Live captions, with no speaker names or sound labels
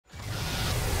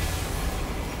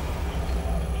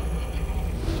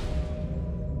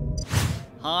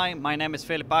Hi, my name is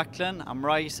Filip Backlund. I'm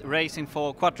racing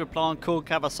for Quattro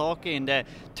Kawasaki in the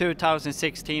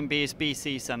 2016 BSB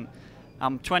season.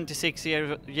 I'm 26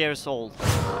 years old.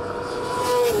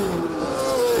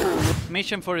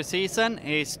 Mission for the season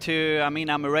is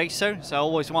I'm a racer, so I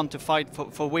always want to fight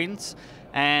for wins.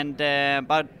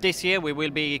 But this year we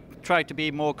will try to be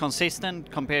more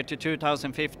consistent compared to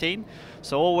 2015.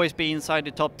 So always be inside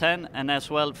the top 10 and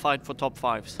as well fight for top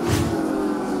 5s.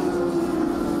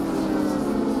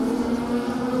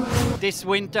 This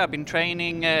winter I've been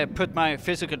training, put my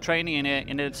physical training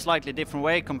in a slightly different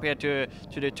way compared to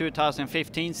the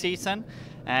 2015 season,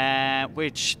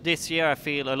 which this year I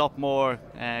feel a lot more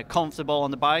comfortable on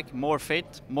the bike, more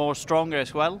fit, more stronger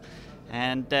as well.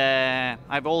 And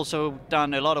I've also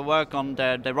done a lot of work on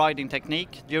the riding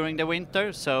technique during the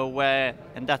winter, so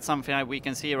and that's something that we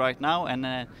can see right now,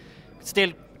 and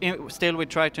still we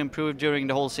try to improve during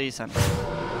the whole season.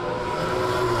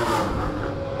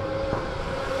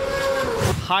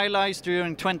 Highlights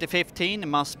during 2015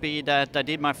 must be that I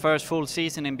did my first full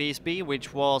season in BSB,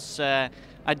 which was I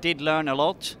did learn a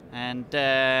lot, and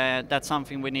that's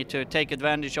something we need to take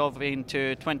advantage of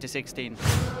into 2016.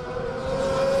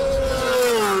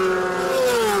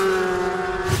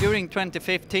 During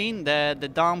 2015, the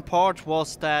down part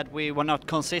was that we were not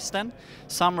consistent.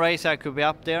 Some races I could be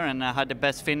up there and I had the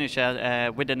best finish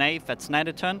with an 8th at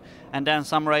Snetterton, and then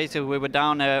some races we were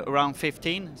down around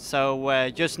 15.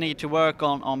 So just need to work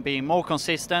on being more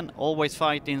consistent, always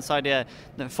fight inside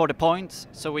for the points,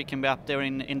 so we can be up there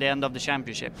in the end of the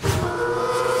championship.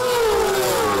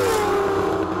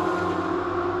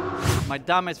 My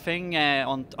dumbest thing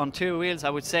on two wheels,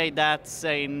 I would say that's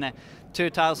in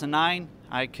 2009.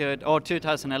 Or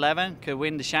 2011, could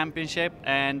win the championship,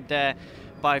 and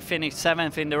by finishing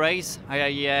 7th in the race,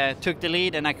 I took the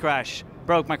lead and I crashed,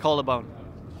 broke my collarbone.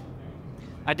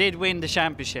 I did win the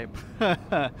championship.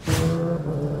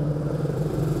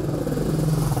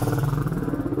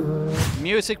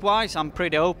 Music-wise, I'm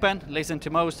pretty open, listen to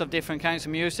most of different kinds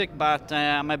of music, but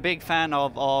I'm a big fan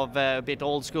of a bit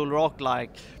old school rock like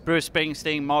Bruce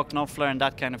Springsteen, Mark Knopfler and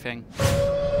that kind of thing.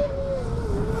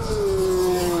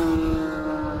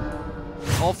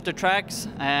 Off the tracks,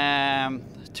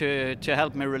 to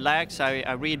help me relax,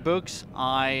 I read books.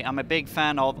 I'm a big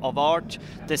fan of art,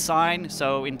 design,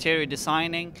 so interior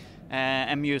designing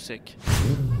and music.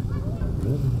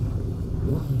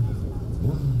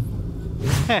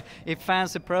 If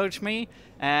fans approach me,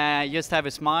 just have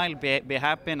a smile, be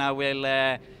happy, and I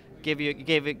will give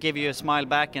you a smile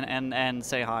back and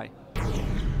say hi.